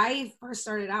 I first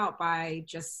started out by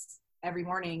just every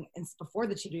morning, and before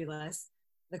the to-do list,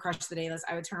 the crush of the day list,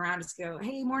 I would turn around and just go,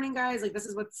 hey, morning guys, like this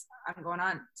is what's I'm going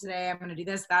on today. I'm going to do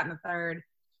this, that, and the third.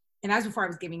 And as before I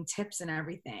was giving tips and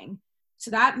everything. So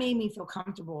that made me feel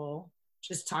comfortable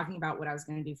just talking about what I was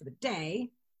going to do for the day.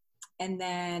 And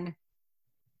then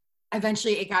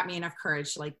eventually it got me enough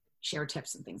courage to like share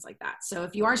tips and things like that. So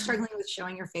if you are struggling with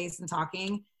showing your face and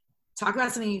talking, talk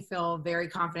about something you feel very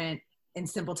confident and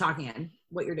simple talking in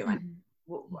what you're doing.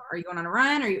 Are you going on a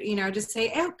run? Or, you know, just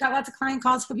say, oh, got lots of client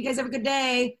calls. Hope you guys have a good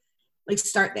day. Like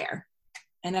start there.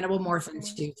 And then it will morph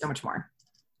into so much more.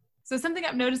 So something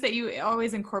I've noticed that you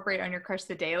always incorporate on your crush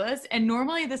the day list, and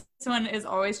normally this one is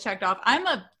always checked off. I'm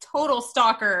a total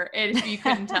stalker, if you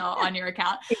couldn't tell on your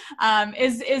account,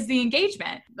 is the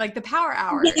engagement, like the power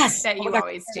hour that you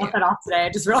always do. I got that off today. I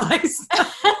just realized.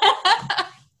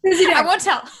 I won't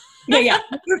tell. Yeah.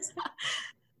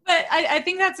 But I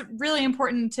think that's really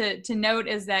important to note,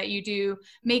 is that you do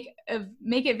make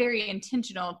it very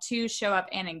intentional to show up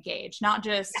and engage, not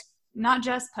just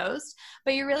post,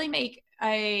 but you really make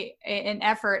an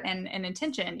effort and an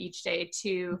intention each day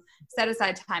to set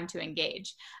aside time to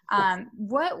engage.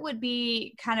 What would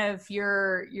be kind of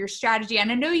your strategy?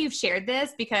 And I know you've shared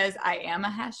this because I am a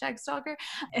hashtag stalker.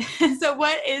 So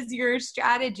what is your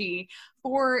strategy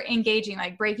for engaging,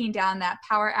 like breaking down that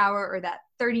power hour or that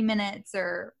 30 minutes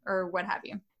or what have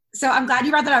you? So I'm glad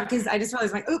you brought that up, because I just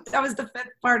realized, like, oops, that was the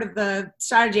fifth part of the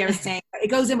strategy I was saying.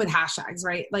 It goes in with hashtags,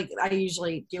 right? Like I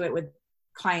usually do it with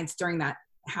clients during that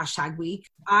hashtag week.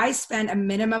 I spend a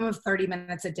minimum of 30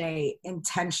 minutes a day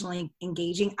intentionally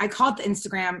engaging. I call it the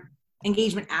Instagram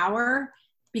engagement hour,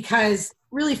 because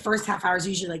really first half hour is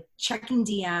usually like checking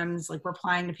DMs, like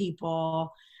replying to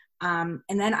people. And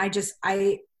then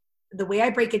the way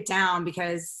I break it down,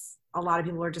 because a lot of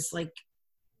people are just like,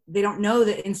 they don't know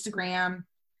that Instagram,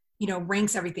 you know,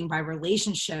 ranks everything by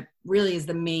relationship really is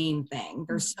the main thing.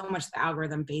 There's so much the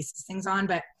algorithm bases things on,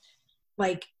 but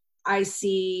like I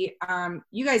see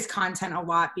you guys content a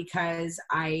lot because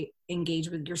I engage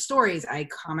with your stories. I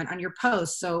comment on your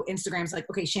posts. So Instagram's like,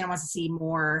 okay, Shannon wants to see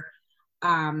more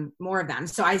of them.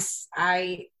 So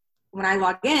I when I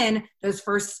log in, those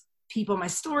first people in my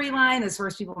storyline, those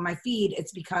first people in my feed,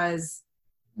 it's because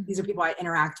these are people I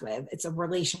interact with. It's a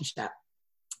relationship.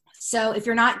 So if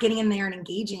you're not getting in there and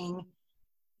engaging,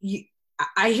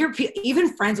 I hear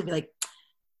even friends will be like,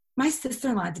 my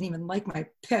sister-in-law didn't even like my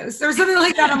post or something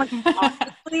like that. I'm like,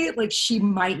 honestly, like she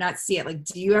might not see it. Like,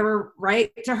 do you ever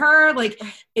write to her? Like,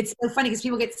 it's so funny because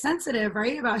people get sensitive,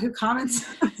 right, about who comments.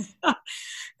 And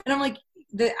I'm like,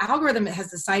 the algorithm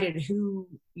has decided who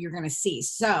you're going to see.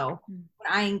 So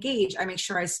when I engage, I make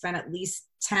sure I spend at least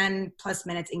 10 plus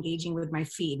minutes engaging with my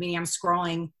feed, meaning I'm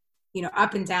scrolling, you know,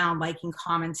 up and down, liking,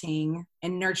 commenting,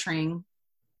 and nurturing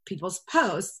people's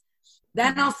posts.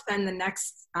 Then I'll spend the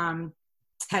next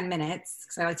 10 minutes,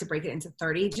 because I like to break it into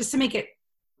 30, just to make it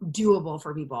doable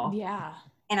for people. Yeah.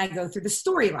 And I go through the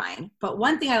storyline. But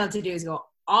one thing I love to do is go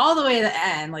all the way to the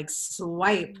end, like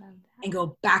swipe and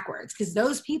go backwards, because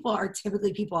those people are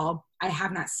typically people I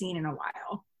have not seen in a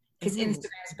while. Because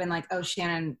Instagram's been like, oh,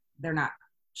 Shannon,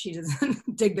 she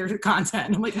doesn't dig their content.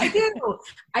 And I'm like, I do.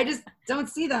 I just don't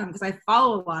see them because I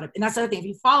follow a lot of, and that's the other thing. If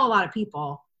you follow a lot of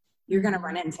people, you're going to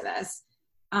run into this.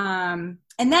 And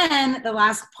then the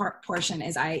last portion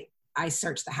is I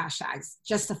search the hashtags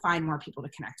just to find more people to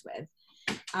connect with.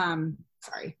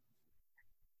 Sorry.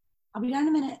 I'll be done in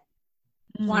a minute.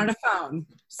 Wanted a phone.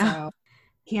 So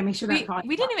can't make sure that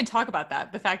we didn't even talk about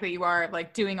that. The fact that you are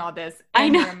like doing all this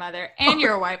and you're a mother and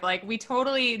you're a wife. Like we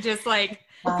totally just like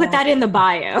I'll put that in the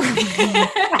bio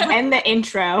and the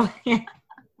intro.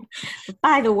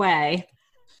 By the way,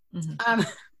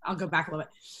 I'll go back a little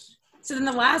bit. So then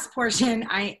the last portion,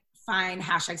 I find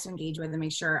hashtags to engage with and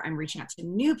make sure I'm reaching out to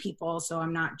new people. So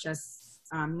I'm not just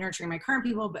nurturing my current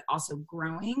people, but also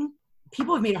growing.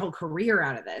 People have made a whole career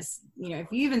out of this. You know, if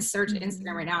you even search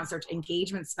Instagram right now and search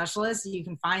engagement specialists, you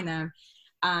can find them.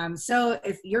 So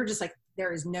if you're just like,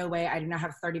 there is no way I do not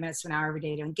have 30 minutes to an hour every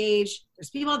day to engage, there's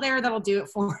people there that'll do it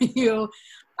for you.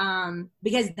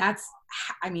 Because that's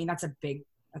a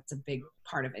big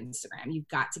part of Instagram. You've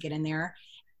got to get in there.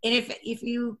 And if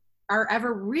you are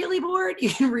ever really bored, you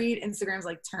can read Instagram's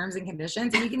like terms and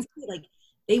conditions, and you can see like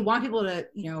they want people to,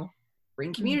 you know,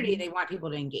 bring community. They want people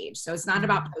to engage. So it's not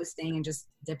about posting and just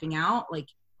dipping out. Like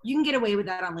you can get away with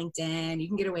that on LinkedIn. You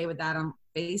can get away with that on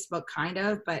Facebook kind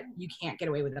of, but you can't get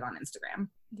away with it on Instagram.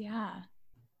 Yeah.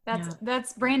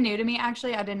 That's brand new to me,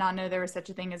 actually. I did not know there was such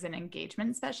a thing as an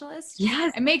engagement specialist.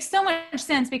 Yes. It makes so much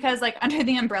sense because like under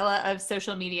the umbrella of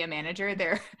social media manager,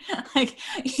 they're like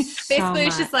basically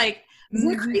it's just like isn't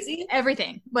it crazy?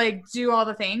 Everything, like do all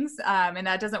the things. And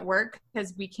that doesn't work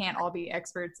because we can't all be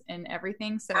experts in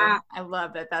everything. So I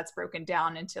love that that's broken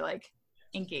down into like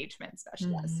engagement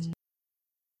specialist. Mm-hmm.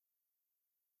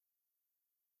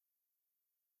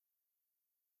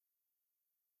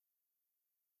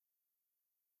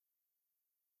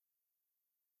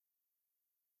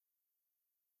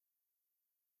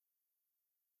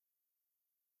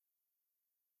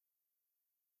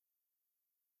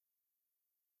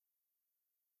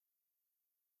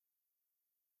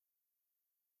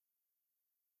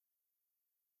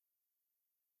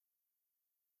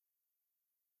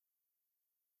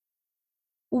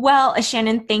 Well,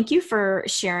 Shannon, thank you for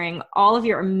sharing all of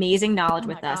your amazing knowledge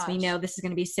with us. We know this is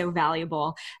going to be so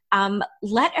valuable.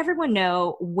 Let everyone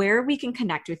know where we can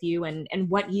connect with you and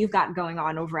what you've got going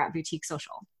on over at Boutique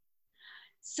Social.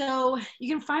 So you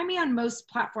can find me on most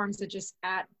platforms that just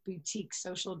at Boutique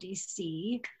Social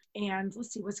DC. And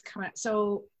let's see what's coming.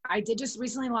 So I did just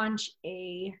recently launch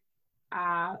a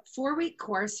 4-week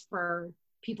course for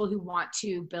people who want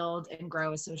to build and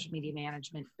grow a social media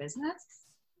management business.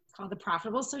 Called the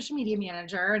Profitable Social Media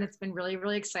Manager, and it's been really,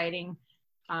 really exciting.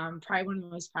 Probably one of the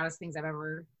most proudest things I've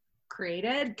ever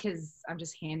created because I'm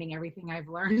just handing everything I've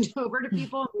learned over to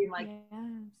people and being like,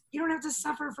 you don't have to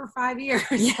suffer for 5 years.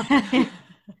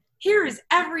 Here is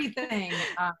everything.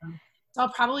 So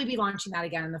I'll probably be launching that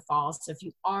again in the fall. So if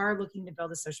you are looking to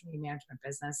build a social media management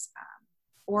business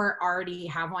or already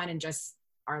have one and just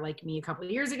are like me a couple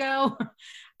of years ago,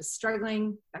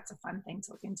 struggling, that's a fun thing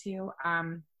to look into.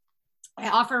 I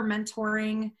offer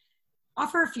mentoring,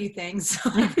 offer a few things.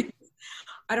 I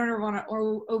don't ever want to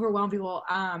overwhelm people.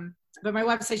 But my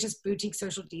website is just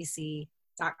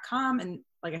boutiquesocialdc.com. And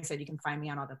like I said, you can find me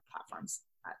on all the platforms.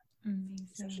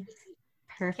 Amazing.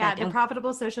 Perfect. Yeah, the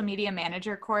Profitable Social Media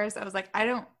Manager course. I was like,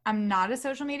 I'm not a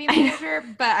social media manager,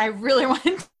 but I really want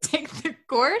to take the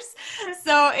course.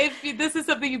 So if this is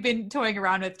something you've been toying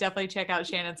around with, definitely check out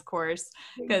Shannon's course.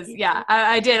 Because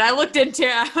I did. I looked into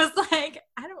it. I was like,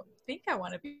 I don't think I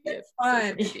want to be a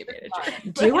social media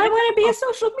manager. Do I want to be a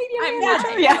social media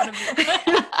manager? Yeah.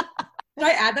 Did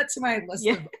I add that to my list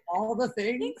of all the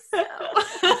things?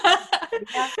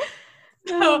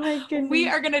 So we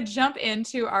are going to jump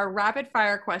into our rapid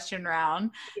fire question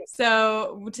round.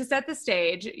 So to set the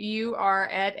stage, you are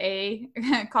at a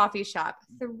coffee shop,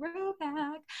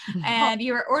 throwback, and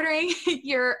you are ordering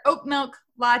your oat milk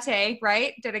latte,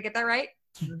 right? Did I get that right?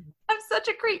 I'm such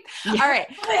a creep. Yeah. All right.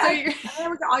 So I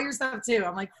look at all your stuff too.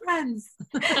 I'm like, friends.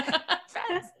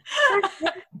 Friends.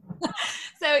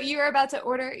 So you're about to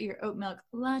order your oat milk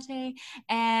latte,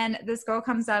 and this girl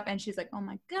comes up and she's like, oh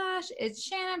my gosh, it's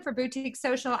Shannon for Boutique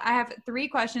Social. I have 3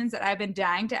 questions that I've been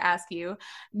dying to ask you.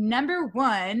 Number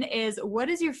 1 is, what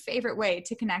is your favorite way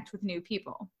to connect with new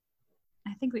people?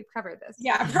 I think we've covered this.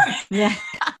 Yeah. Yeah.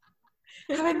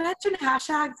 Have I mentioned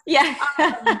hashtags? Yeah.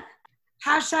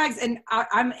 Hashtags, and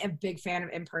I'm a big fan of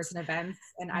in-person events,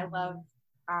 and I love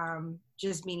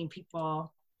just meeting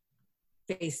people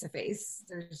face to face.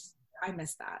 I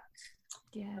miss that.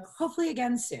 Yes. So hopefully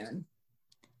again soon.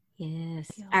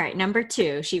 Yes. All right. Number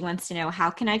 2, she wants to know,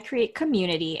 how can I create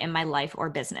community in my life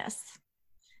or business?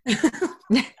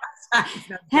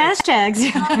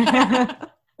 Hashtags.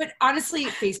 But honestly,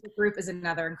 Facebook group is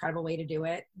another incredible way to do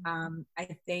it. I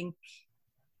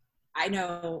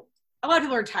know a lot of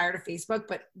people are tired of Facebook,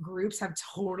 but groups have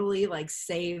totally like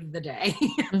saved the day.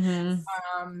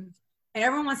 And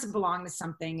everyone wants to belong to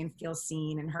something and feel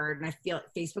seen and heard. And I feel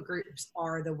like Facebook groups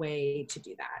are the way to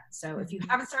do that. So if you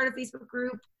haven't started a Facebook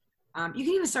group, you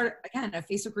can even start, again, a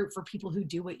Facebook group for people who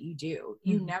do what you do.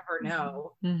 You never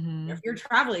know. If you're a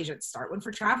travel agent, start one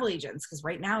for travel agents, because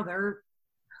right now they're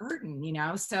hurting,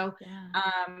 So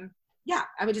I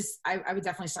would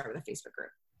definitely start with a Facebook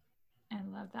group. I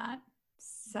love that.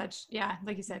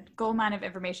 Like you said, gold mine of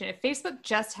information. If Facebook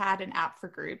just had an app for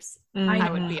groups,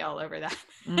 I would be all over that.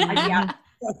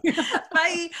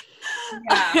 Bye.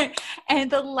 Yeah. And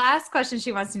the last question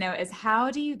she wants to know is,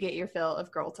 how do you get your fill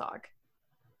of girl talk?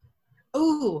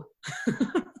 Ooh.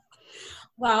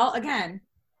 Well, again,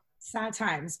 sad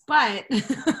times, but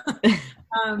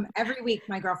every week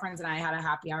my girlfriends and I had a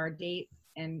happy hour date,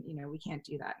 and we can't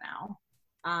do that now.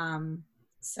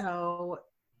 So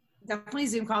definitely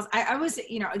Zoom calls. I was,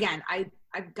 again,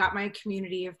 I've got my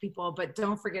community of people, but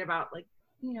don't forget about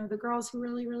the girls who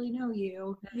really, really know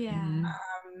you. Yeah.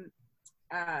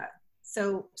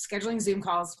 So scheduling Zoom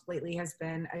calls lately has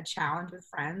been a challenge with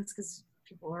friends because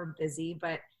people are busy,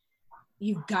 but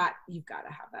you've got to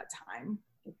have that time.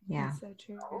 Yeah. That's so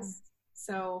true.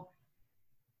 So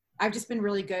I've just been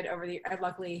really good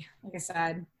luckily, like I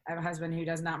said, I have a husband who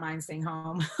does not mind staying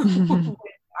home with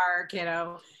our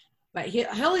kiddo, but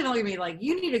he'll even look at me like,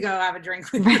 you need to go have a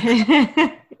drink with me.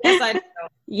 Yes, I know.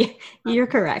 Yeah, you're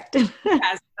correct.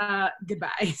 Yes,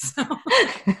 goodbye. So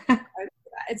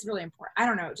it's really important. I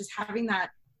don't know, just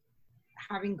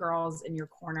having girls in your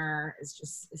corner is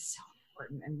so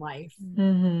important in life.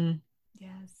 Mm-hmm.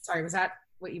 Yes. Sorry, was that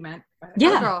what you meant?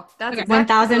 Yeah. Oh, girl, that's Okay.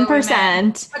 exactly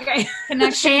 1000%. Okay.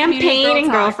 Connection, Champagne and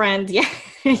girl talk. girlfriends. Yeah.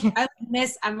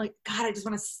 I'm like, God, I just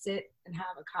want to sit and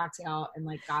have a cocktail and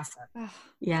like gossip.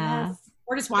 Yeah. Yes.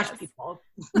 Or just watch people.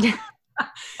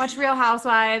 Watch Real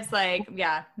Housewives. Like,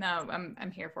 yeah, no,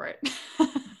 I'm here for it.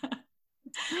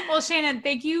 Well, Shannon,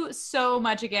 thank you so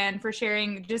much again for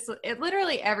sharing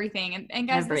literally everything. And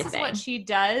guys, This is what she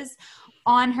does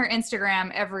on her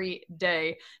Instagram every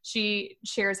day. She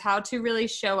shares how to really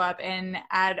show up and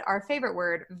add our favorite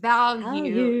word,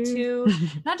 value to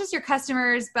not just your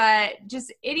customers, but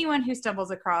just anyone who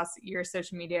stumbles across your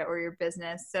social media or your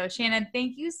business. So Shannon,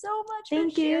 thank you so much for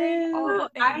sharing all the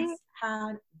things. I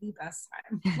had the best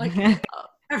time, like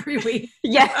every week.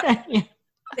 Yeah.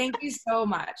 Thank you so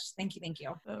much. Thank you.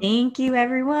 Thank you,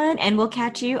 everyone. And we'll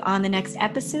catch you on the next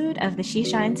episode of the She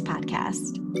Shines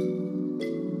podcast.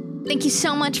 Thank you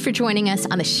so much for joining us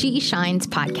on the She Shines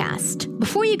podcast.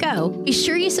 Before you go, be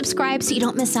sure you subscribe so you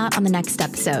don't miss out on the next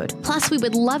episode. Plus, we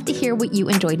would love to hear what you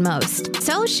enjoyed most.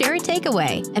 So share a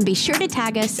takeaway and be sure to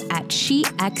tag us at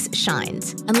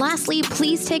SheXShines. And lastly,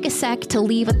 please take a sec to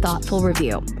leave a thoughtful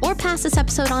review or pass this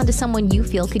episode on to someone you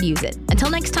feel could use it. Until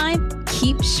next time,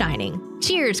 keep shining.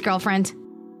 Cheers, girlfriend.